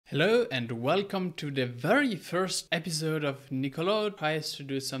Hello and welcome to the very first episode of Nicolo tries to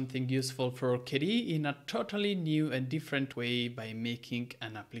do something useful for KDE in a totally new and different way by making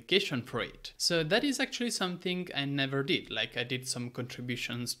an application for it. So that is actually something I never did. Like I did some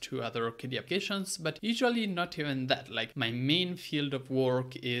contributions to other KDE applications, but usually not even that. Like my main field of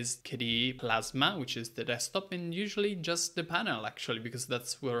work is KDE Plasma, which is the desktop, and usually just the panel actually, because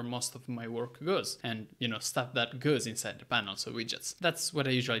that's where most of my work goes. And stuff that goes inside the panel, so widgets. That's what I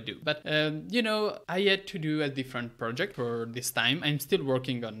usually do. But I had to do a different project for this time. I'm still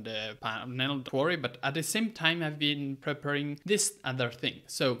working on the panel, don't worry, but at the same time I've been preparing this other thing.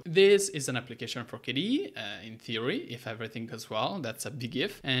 So this is an application for KDE, in theory, if everything goes well. That's a big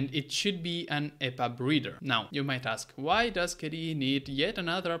if, and it should be an EPUB reader. Now you might ask, why does KDE need yet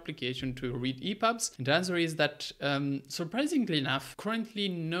another application to read EPUBs? And the answer is that surprisingly enough, currently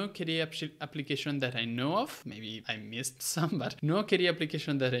no KDE application that I know of, maybe I missed some, but no KDE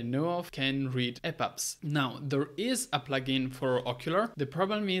application that I know of can read EPUBs. Now, there is a plugin for Ocular. The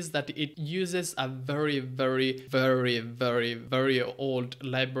problem is that it uses a very old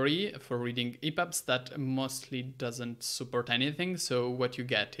library for reading EPUBs that mostly doesn't support anything. So what you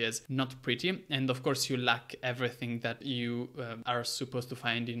get is not pretty. And of course, you lack everything that you are supposed to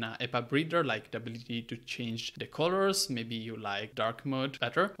find in an EPUB reader, like the ability to change the colors. Maybe you like dark mode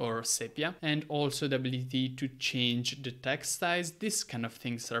better or sepia, and also the ability to change the text size. These kind of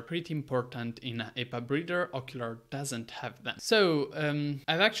things are pretty important in an EPUB reader. Ocular doesn't have them. So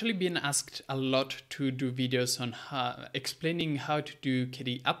I've actually been asked a lot to do videos on explaining how to do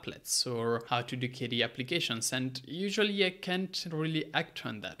KDE applets or how to do KDE applications, and usually I can't really act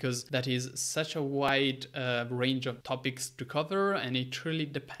on that because that is such a wide range of topics to cover, and it really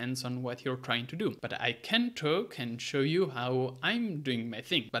depends on what you're trying to do. But I can talk and show you how I'm doing my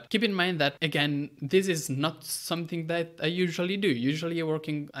thing. But keep in mind that, again, this is not something that I usually do. Usually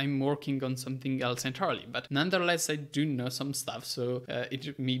I'm working on something else entirely, but nonetheless I do know some stuff, so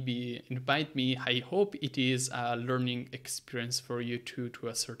it might be, I hope it is a learning experience for you too, to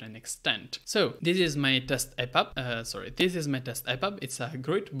a certain extent. So this is my test EPUB. This is my test EPUB. It's a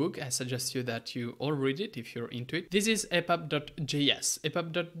great book. I suggest you that you all read it if you're into it. This is epub.js.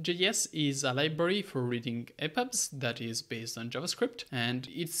 epub.js is a library for reading EPUBs that is based on JavaScript, and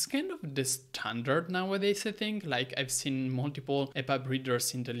it's kind of the standard nowadays, I think. Like I've seen multiple EPUB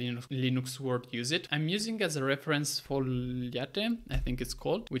readers in the Linux world use it. I'm using as a reference Foliate, I think it's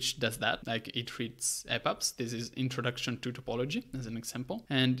called, which does that. Like it reads EPUBs. This is Introduction to Topology as an example.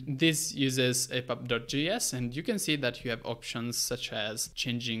 And this uses epub.js, and you can see that you have options such as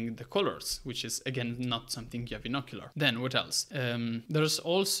changing the colors, which is again not something you have in Ocular. Then what else? There's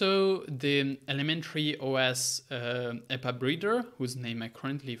also the elementary OS EPUB reader, whose name I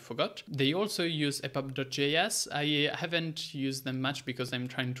currently forgot. They also use epub.js. I haven't used them much because I'm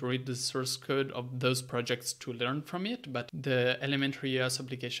trying to read the source code of those projects to learn from it, but the elementary OS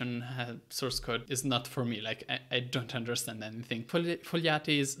application source code is not for me. Like I don't understand anything.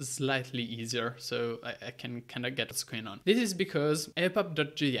 Foliate is slightly easier, so I can kind of get what's going on. This is because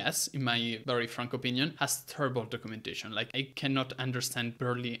epub.js, in my very frank opinion, has terrible documentation. Like I cannot understand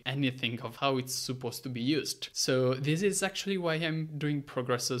barely anything of how it's supposed to be used. So this is actually why I'm doing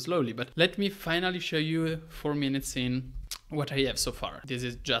progress so slowly. But let me finally show you 4 minutes in what I have so far. This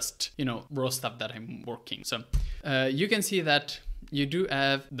is just, raw stuff that I'm working. So you can see that you do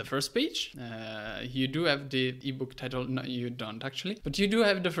have the first page, you do have the ebook title. No, you don't actually, but you do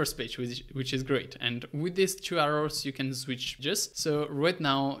have the first page, which is great. And with these 2 arrows, you can switch just. So right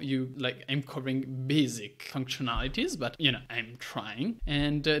now I'm covering basic functionalities, but I'm trying.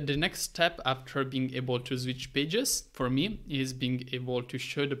 And the next step after being able to switch pages for me is being able to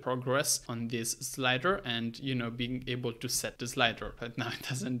show the progress on this slider and, being able to set the slider. But now it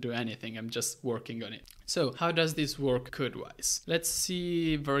doesn't do anything. I'm just working on it. So how does this work code-wise? Let's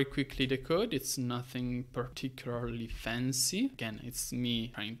see very quickly the code. It's nothing particularly fancy. Again, it's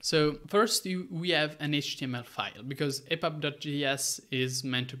me trying. So first we have an HTML file because epub.js is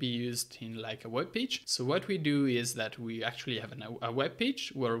meant to be used in like a web page. So what we do is that we actually have a web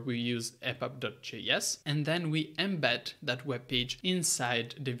page where we use epub.js, and then we embed that web page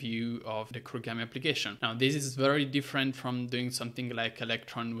inside the view of the Kurugami application. Now this is very different from doing something like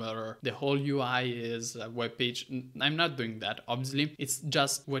Electron where the whole UI is a web page. I'm not doing that, obviously. obviously. It's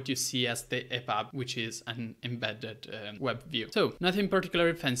just what you see as the app, which is an embedded web view. So nothing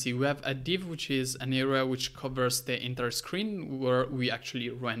particularly fancy. We have a div, which is an area which covers the entire screen where we actually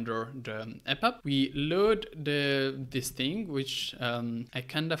render the app. We load this thing, which I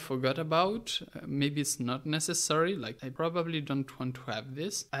kind of forgot about. Maybe it's not necessary. Like, I probably don't want to have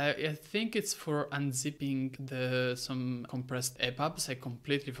this. I think it's for unzipping some compressed apps. I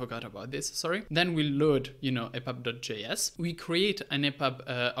completely forgot about this. Sorry. Then we load, app.js. We create an app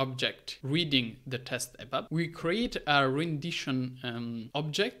object reading the test app. We create a rendition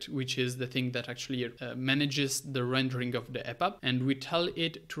object, which is the thing that actually manages the rendering of the app, and we tell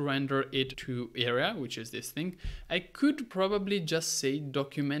it to render it to area, which is this thing. I could probably just say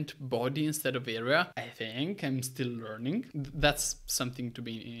document body instead of area. I think I'm still learning. That's something to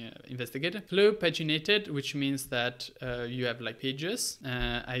be investigated. Flow paginated, which means that you have like pages.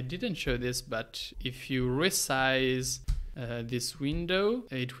 I didn't show this, but if you resize this window,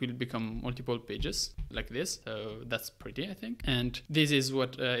 it will become multiple pages like this. So that's pretty, I think. And this is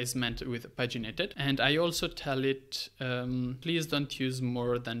what is meant with paginated. And I also tell it, please don't use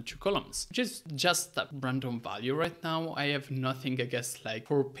more than 2 columns, which is just a random value right now. I have nothing, I guess, like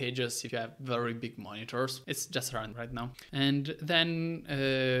 4 pages if you have very big monitors. It's just random right now. And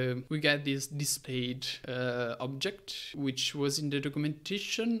then we get this displayed object, which was in the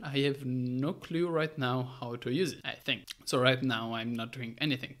documentation. I have no clue right now how to use it, I think. So right now I'm not doing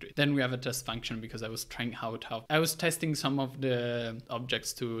anything to it. Then we have a test function because I was trying out how I was testing some of the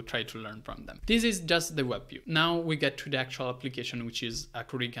objects to try to learn from them. This is just the web view. Now we get to the actual application, which is a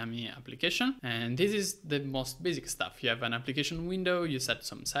Kurigami application. And this is the most basic stuff. You have an application window, you set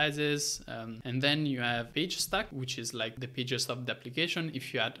some sizes, and then you have page stack, which is like the pages of the application.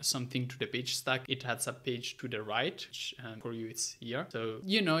 If you add something to the page stack, it adds a page to the right, which for you it's here. So,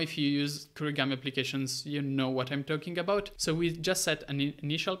 if you use Kurigami applications, you know what I'm talking about. So we just set an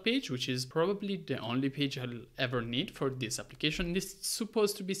initial page, which is probably the only page I'll ever need for this application. This is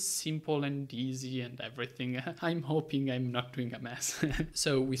supposed to be simple and easy and everything. I'm hoping I'm not doing a mess.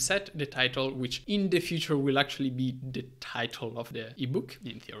 So we set the title, which in the future will actually be the title of the ebook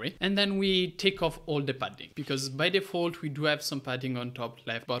in theory. And then we take off all the padding, because by default we do have some padding on top,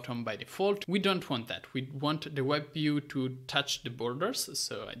 left, bottom by default. We don't want that. We want the web view to touch the borders.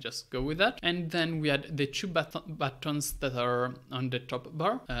 So I just go with that. And then we add the 2 buttons that are on the top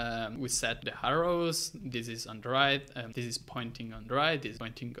bar. We set the arrows. This is on the right. This is pointing on the right. This is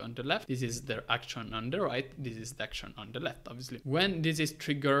pointing on the left. This is the action on the right. This is the action on the left, obviously. When this is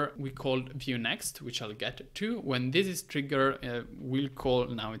trigger, we call view next, which I'll get to. When this is trigger, we'll call,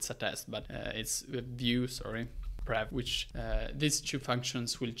 now it's a test, but it's view, prev, which these 2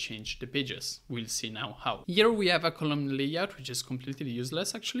 functions will change the pages. We'll see now how. Here we have a column layout, which is completely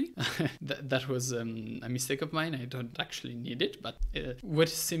useless actually. that was a mistake of mine. I don't actually need it, but what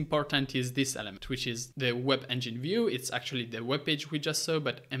is important is this element, which is the web engine view. It's actually the web page we just saw,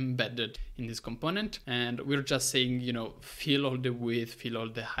 but embedded in this component. And we're just saying, fill all the width, fill all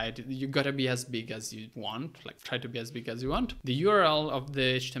the height. You gotta be as big as you want, like try to be as big as you want. The URL of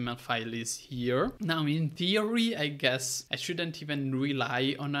the HTML file is here. Now in theory, I guess I shouldn't even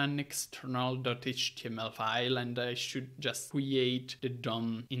rely on an external .html file, and I should just create the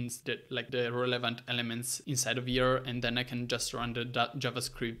DOM instead, like the relevant elements inside of here, and then I can just run the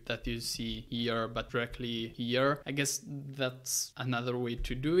JavaScript that you see here, but directly here. I guess that's another way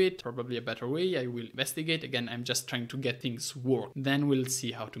to do it, probably a better way. I will investigate. Again, I'm just trying to get things work. Then we'll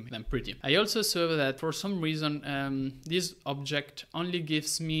see how to make them pretty. I also saw that for some reason, this object only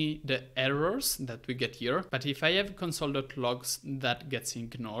gives me the errors that we get here, but if I have console.logs, that gets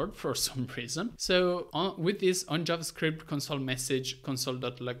ignored for some reason. So with this on JavaScript console message,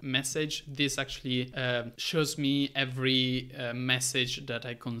 console.log message, this actually shows me every message that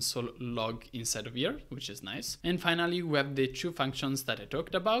I console log inside of here, which is nice. And finally, we have the 2 functions that I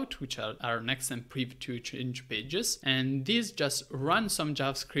talked about, which are next and prev to change pages. And these just run some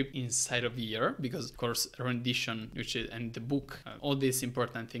JavaScript inside of here, because of course rendition, which is, and the book, all these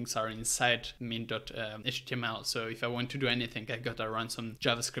important things are inside main.html. So if I want to do anything, I gotta run some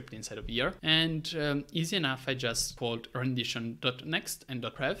JavaScript inside of here. And easy enough, I just called rendition.next and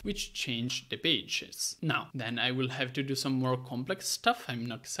 .prev, which change the pages. Now, then I will have to do some more complex stuff. I'm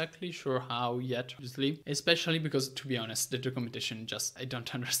not exactly sure how yet, obviously, especially because, to be honest, the documentation I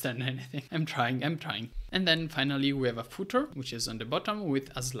don't understand anything. I'm trying. And then finally we have a footer, which is on the bottom with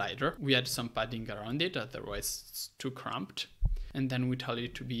a slider. We add some padding around it, otherwise it's too cramped. And then we tell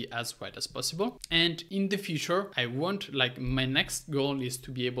it to be as wide as possible. And in the future, I want, like, my next goal is to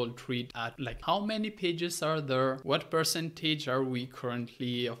be able to read at like how many pages are there, what percentage are we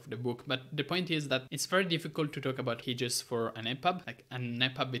currently of the book. But the point is that it's very difficult to talk about pages for an EPUB. Like an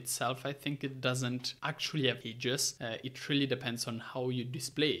EPUB itself, I think it doesn't actually have pages. It really depends on how you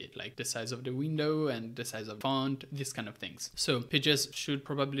display it, like the size of the window and the size of font, these kind of things. So pages should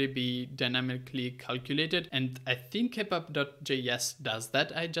probably be dynamically calculated. And I think EPUB.js does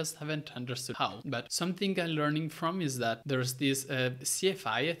that. I just haven't understood how. But something I'm learning from is that there's this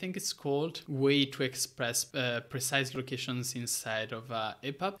CFI, I think it's called, way to express precise locations inside of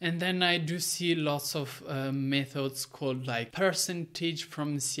EPUB. And then I do see lots of methods called like percentage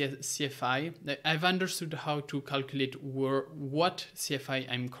from CFI. I've understood how to calculate what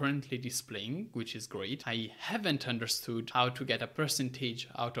CFI I'm currently displaying, which is great. I haven't understood how to get a percentage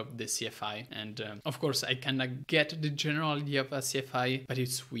out of the CFI. And of course, I kind of get the general idea of a CFI, but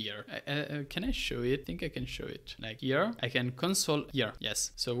it's weird. Can I show it? I think I can show it. Like here, I can console here.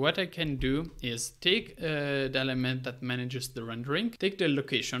 Yes. So what I can do is take the element that manages the rendering, take the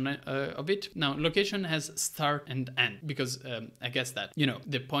location of it. Now, location has start and end because I guess that, you know,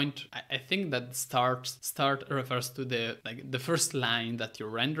 the point, I think that start refers to the first line that you're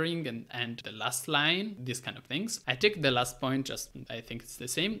rendering and the last line, these kind of things. I take the last point, just I think it's the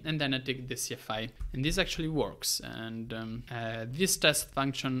same, and then I take the CFI, and this actually works. And this test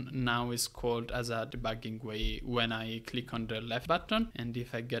function now is called as a debugging way when I click on the left button. And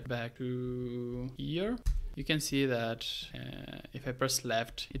if I get back to here, you can see that if I press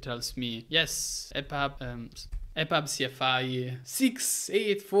left, it tells me, yes, EPUB CFI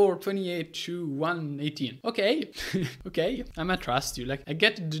 684282118. Okay, okay, I'ma trust you. Like, I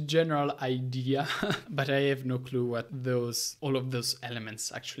get the general idea, but I have no clue what all of those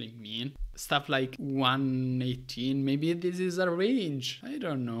elements actually mean. Stuff like 118, maybe this is a range. I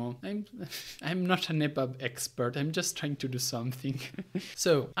don't know. I'm not an EPUB expert. I'm just trying to do something.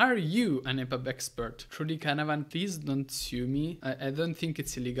 So, are you an EPUB expert? Trudy Canavan, please don't sue me. I don't think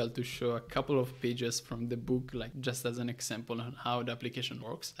it's illegal to show a couple of pages from the book, like just as an example on how the application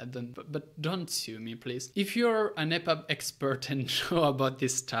works. But don't sue me, please. If you're an EPUB expert and know about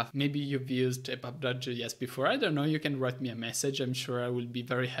this stuff, maybe you've used EPUB.js before. I don't know. You can write me a message. I'm sure I will be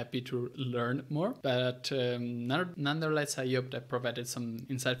very happy to learn more. But nonetheless, I hope that provided some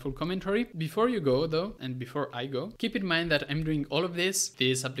insightful commentary. Before you go, though, and before I go, keep in mind that I'm doing all of this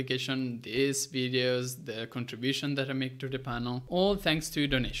application, these videos, the contribution that I make to the panel, all thanks to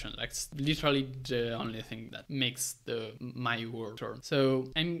donation. That's literally the only thing that makes my work turn. So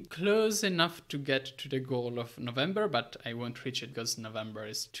I'm close enough to get to the goal of November, but I won't reach it because November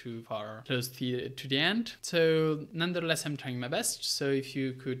is too far close to the end. So nonetheless, I'm trying my best. So if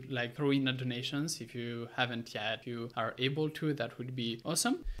you could like throw in a donations, if you haven't yet, if you are able to, that would be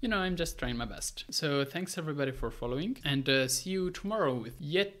awesome. You know, I'm just trying my best. So thanks everybody for following, and see you tomorrow with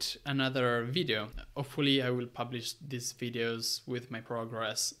yet another video. Hopefully I will publish these videos with my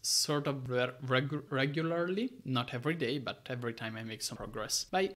progress sort of regularly, not every day, but every time I make some progress. Bye.